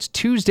It's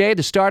Tuesday,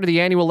 the start of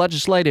the annual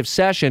legislative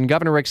session.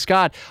 Governor Rick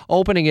Scott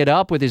opening it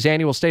up with his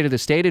annual State of the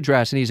State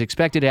address, and he's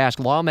expected to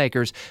ask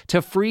lawmakers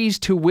to freeze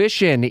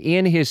tuition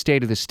in his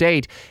State of the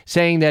State,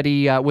 saying that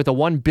with a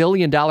 $1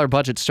 billion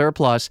budget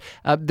surplus,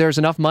 there's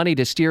enough money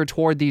to steer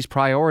toward these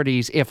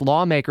priorities if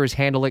lawmakers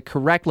handle it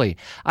correctly.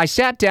 I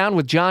sat down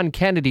with John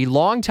Kennedy,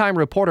 longtime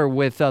reporter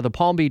with the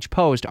Palm Beach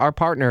Post, our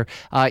partner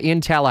in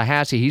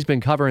Tallahassee. He's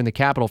been covering the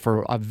Capitol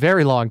for a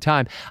very long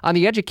time, on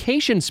the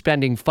education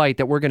spending fight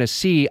that we're going to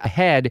see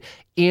ahead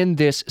in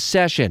this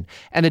session,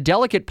 and the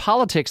delicate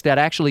politics that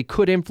actually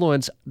could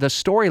influence the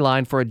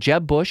storyline for a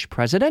Jeb Bush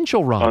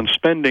presidential run. On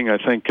spending, I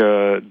think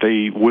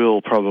they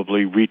will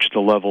probably reach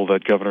the level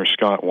that Governor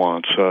Scott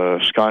wants.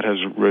 Scott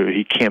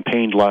he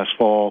campaigned last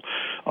fall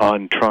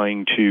on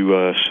trying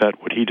to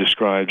set what he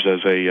describes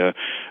as a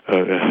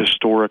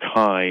historic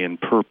high in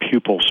per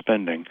pupil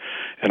spending,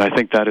 and I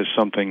think that is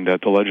something that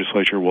the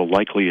legislature will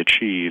likely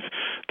achieve.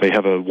 They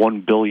have a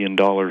 $1 billion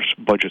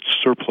budget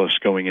surplus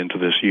going into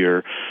this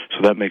year,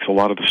 so that makes a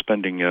lot of the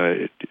spending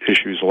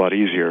issues a lot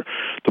easier.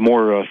 The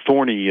more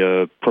thorny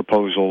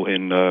proposal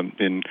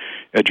in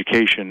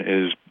education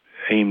is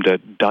aimed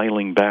at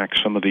dialing back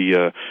some of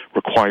the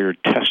required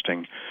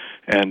testing.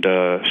 And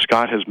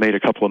Scott has made a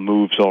couple of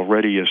moves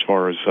already as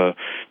far as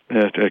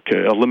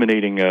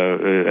eliminating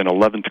an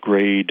 11th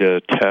grade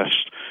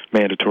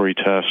mandatory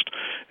test,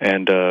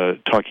 and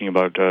talking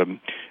about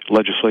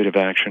legislative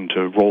action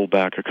to roll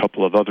back a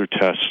couple of other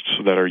tests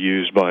that are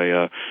used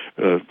by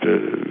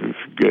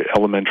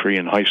elementary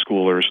and high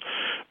schoolers.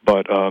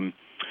 But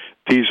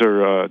these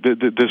are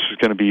this is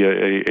going to be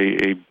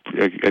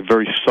a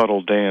very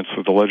subtle dance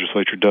that the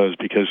legislature does,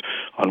 because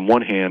on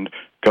one hand,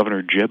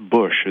 Governor Jeb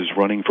Bush is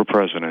running for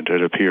president,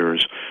 it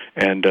appears,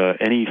 and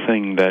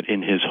anything that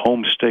in his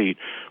home state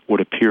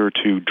would appear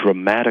to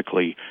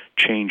dramatically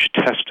change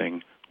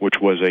testing, which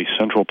was a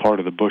central part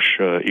of the Bush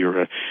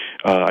era,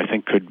 I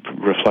think could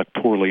reflect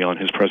poorly on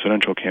his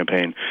presidential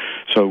campaign.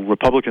 So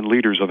Republican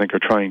leaders, I think, are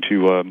trying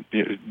to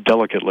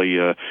delicately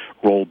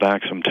roll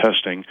back some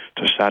testing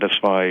to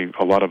satisfy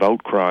a lot of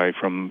outcry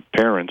from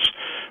parents,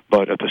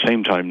 but at the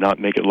same time not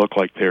make it look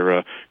like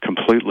they're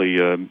completely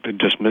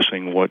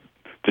dismissing what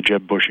the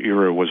Jeb Bush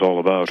era was all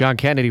about. John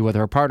Kennedy with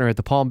our partner at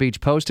the Palm Beach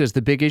Post. As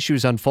the big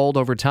issues unfold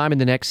over time in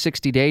the next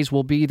 60 days,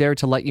 we'll be there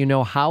to let you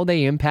know how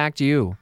they impact you.